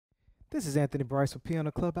This is Anthony Bryce with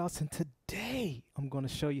Piano Clubhouse, and today I'm going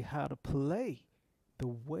to show you how to play The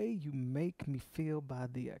Way You Make Me Feel by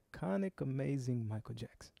the iconic, amazing Michael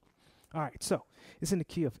Jackson. All right, so it's in the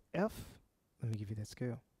key of F. Let me give you that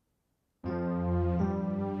scale.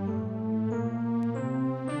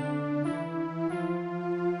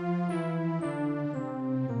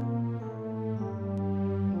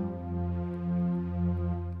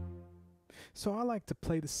 So I like to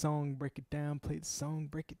play the song, break it down, play the song,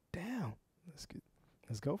 break it down.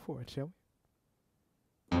 Let's go for it, shall we?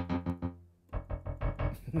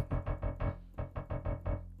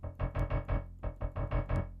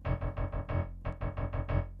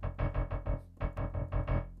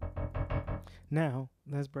 Now,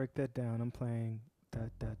 let's break that down. I'm playing da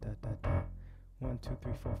da da da da. 1, 2,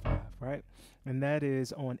 3, 4, 5, right? And that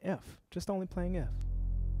is on F. Just only playing F.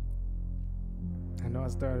 I know I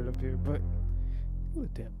started up here, but a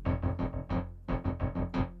little dip.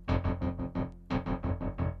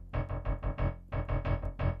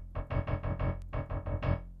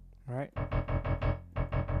 All right.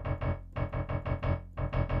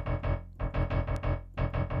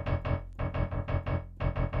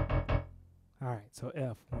 All right, so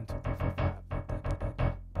F, 1, 2, 3, 4, 5. Da, da, da,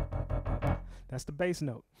 da, ba, ba, ba, ba, ba. That's the bass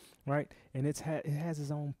note, right? And it has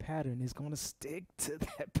its own pattern. It's going to stick to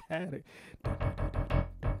that pattern. Da, da, da, da,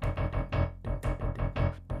 da.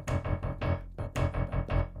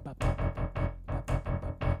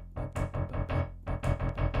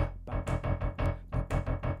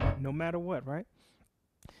 No matter what, right?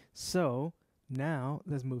 So now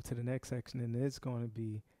let's move to the next section, and it's going to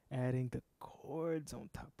be adding the chords on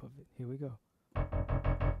top of it. Here we go.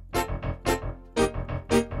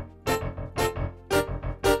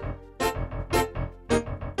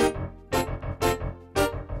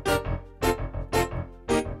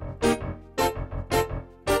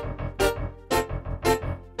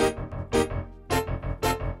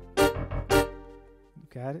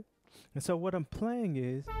 Got it? And so what I'm playing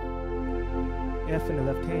is F in the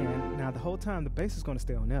left hand. Now the whole time the bass is going to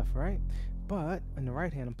stay on F, right? But in the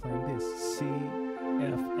right hand I'm playing this C,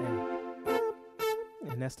 F, A.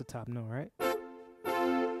 And that's the top note, right?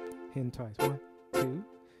 Hitting twice. 1, 2,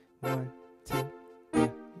 1, 2. Da,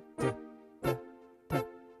 da, da, da, da,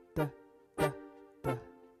 da, da, da.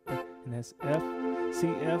 And that's F, C,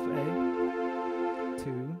 F, A,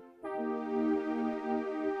 2.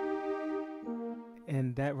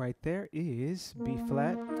 And that right there is B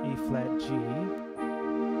flat, E flat, G,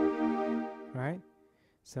 right?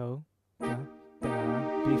 So, da,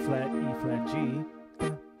 da, B flat, E flat, G,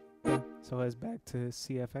 da, da. So it's back to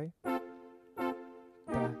C, F, A, da,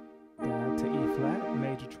 da, to E flat,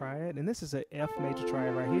 major triad. And this is a F major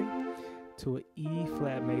triad right here to an E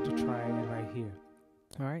flat major triad right here.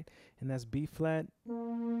 All right? And that's B flat,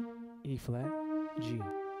 E flat, G.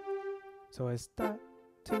 So it's da,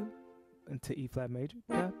 2, into E flat major,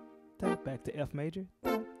 da, da, back to F major,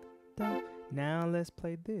 da, da. Now let's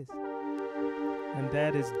play this. And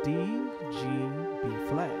that is D, G, B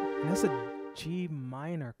flat. And that's a G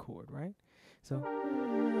minor chord, right? So,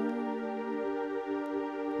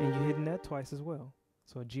 and you're hitting that twice as well.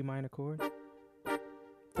 So a G minor chord. Da,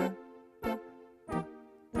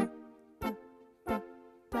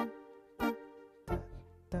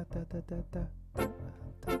 da, da, da, da, da, da, da, da, da, da, da.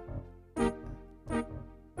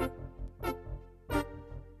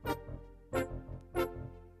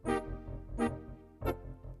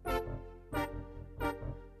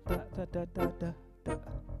 Da, da, da,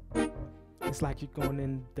 da. It's like you're going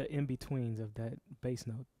in the in-betweens of that bass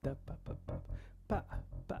note. Da, ba, ba, ba, ba,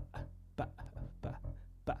 ba, ba, ba,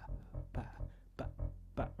 ba, ba, ba,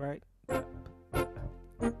 ba, right? Ba, ba,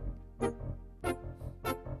 ba.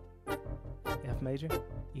 F major,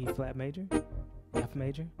 E flat major, F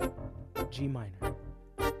major, G minor.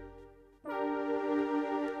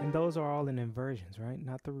 And those are all in inversions, right?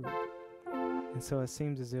 Not the root. And so it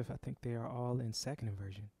seems as if I think they are all in second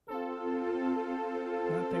inversion.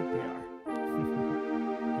 I think they are.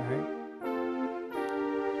 All right?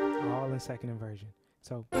 All in second inversion.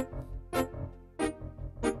 So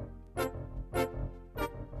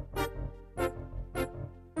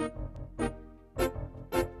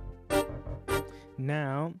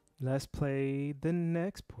now let's play the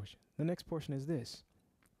next portion. The next portion is this.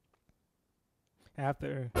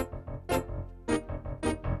 After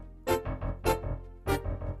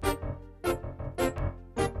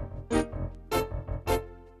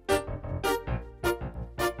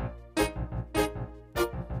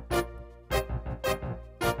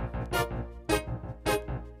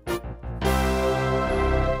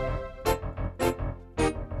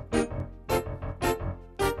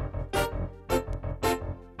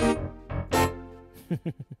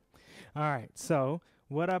All right, so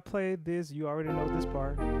what I played you already know this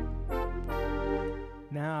part.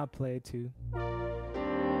 Now I play to